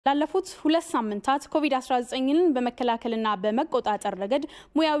ላለፉት 2 ሳምንታት ኮቪድ-19ን በመከላከልና በመቆጣጠር ረገድ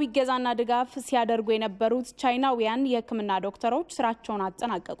ሙያዊ ገዛና ድጋፍ ሲያደርጉ የነበሩት ቻይናውያን የህክምና ዶክተሮች ስራቸውን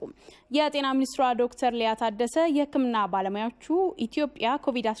አጠናቀቁ። የጤና ሚኒስትሯ ዶክተር ሊያ ታደሰ የህክምና ባለሙያዎቹ ኢትዮጵያ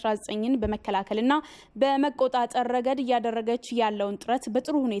ኮቪድ-19ን በመከላከልና በመቆጣጠር ረገድ ያደረገች ያለውን ጥረት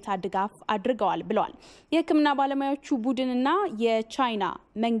በጥሩ ሁኔታ ድጋፍ አድርገዋል ብለዋል። የህክምና ባለሙያዎቹ ቡድንና የቻይና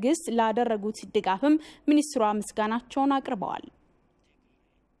መንግስት ላደረጉት ድጋፍም ሚኒስትሯ ምስጋናቸውን አቅርበዋል።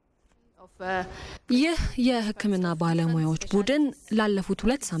 ይህ የህክምና ባለሙያዎች ቡድን ላለፉት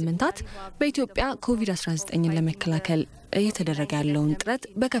 2 ሳምንታት በኢትዮጵያ ኮቪድ-19ን ለመከላከል እየተደረገ ያለውን ጥረት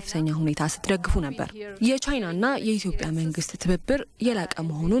በከፍተኛ ሁኔታ ስትደግፉ ነበር። የቻይናና የኢትዮጵያ መንግስት ትብብር የላቀ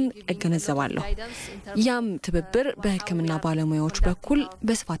መሆኑን እገነዘባለሁ። ያም ትብብር በህክምና ባለሙያዎች በኩል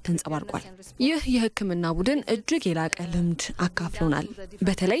በስፋት ተንጸባርቋል። ይህ የህክምና ቡድን እጅግ የላቀ ልምድ አካፍሎናል።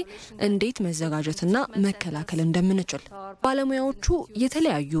 በተለይ እንዴት መዘጋጀትና መከላከል እንደምንችል ባለሙያዎቹ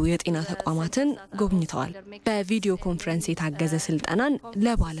የተለያዩ የጤና ተቋማትን ጎብኝተዋል። በቪዲዮ ኮንፈረንስ የታገዘ ስልጠናን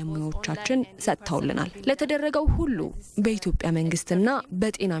ለባለሙያዎቻችን ሰጥተውልናል። ለተደረገው ሁሉ በኢትዮጵያ መንግስትና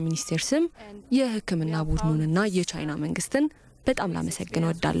በጤና ሚኒስቴር ስም የህክምና ቡድኑንና የቻይና መንግስትን በጣም ላመሰግን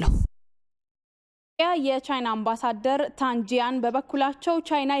እወዳለሁ። የቻይና አምባሳደር ታንጂያን በበኩላቸው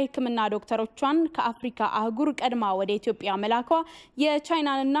ቻይና የህክምና ዶክተሮቿን ከአፍሪካ አህጉር ቀድማ ወደ ኢትዮጵያ መላኳ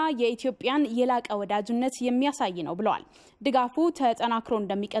የቻይናንና የኢትዮጵያን የላቀ ወዳጅነት የሚያሳይ ነው ብለዋል። ድጋፉ ተጠናክሮ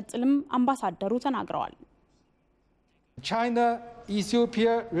እንደሚቀጥልም አምባሳደሩ ተናግረዋል። China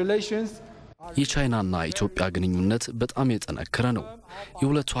Ethiopia relations የቻይናና ኢትዮጵያ ግንኙነት በጣም የጠነከረ ነው።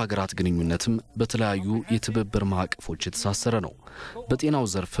 የሁለቱ ሀገራት ግንኙነትም በተለያዩ የትብብር ማዕቀፎች የተሳሰረ ነው። በጤናው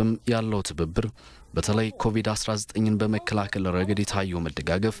ዘርፍም ያለው ትብብር በተለይ ኮቪድ-19ን በመከላከል ረገድ የታየው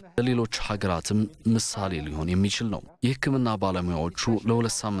መደጋገፍ ለሌሎች ሀገራትም ምሳሌ ሊሆን የሚችል ነው። የህክምና ባለሙያዎቹ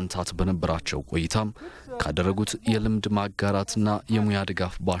ለ2 ሳምንታት በነበራቸው ቆይታም ካደረጉት የልምድ ማጋራትና የሙያ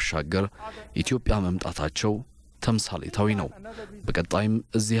ድጋፍ ባሻገር ኢትዮጵያ መምጣታቸው ተምሳሌታዊ ነው። በቀጣይም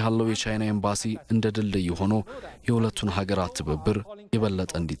እዚህ ያለው የቻይና ኤምባሲ እንደ ድልድይ ሆኖ የሁለቱን ሀገራት ትብብር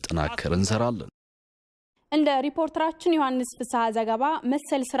የበለጠ እንዲጠናከር እንሰራለን። እንደ ሪፖርተራችን ዮሐንስ ፍስሐ ዘገባ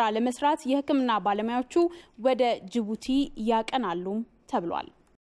መሰል ስራ ለመስራት የህክምና ባለሙያዎቹ ወደ ጅቡቲ ያቀናሉ ተብሏል።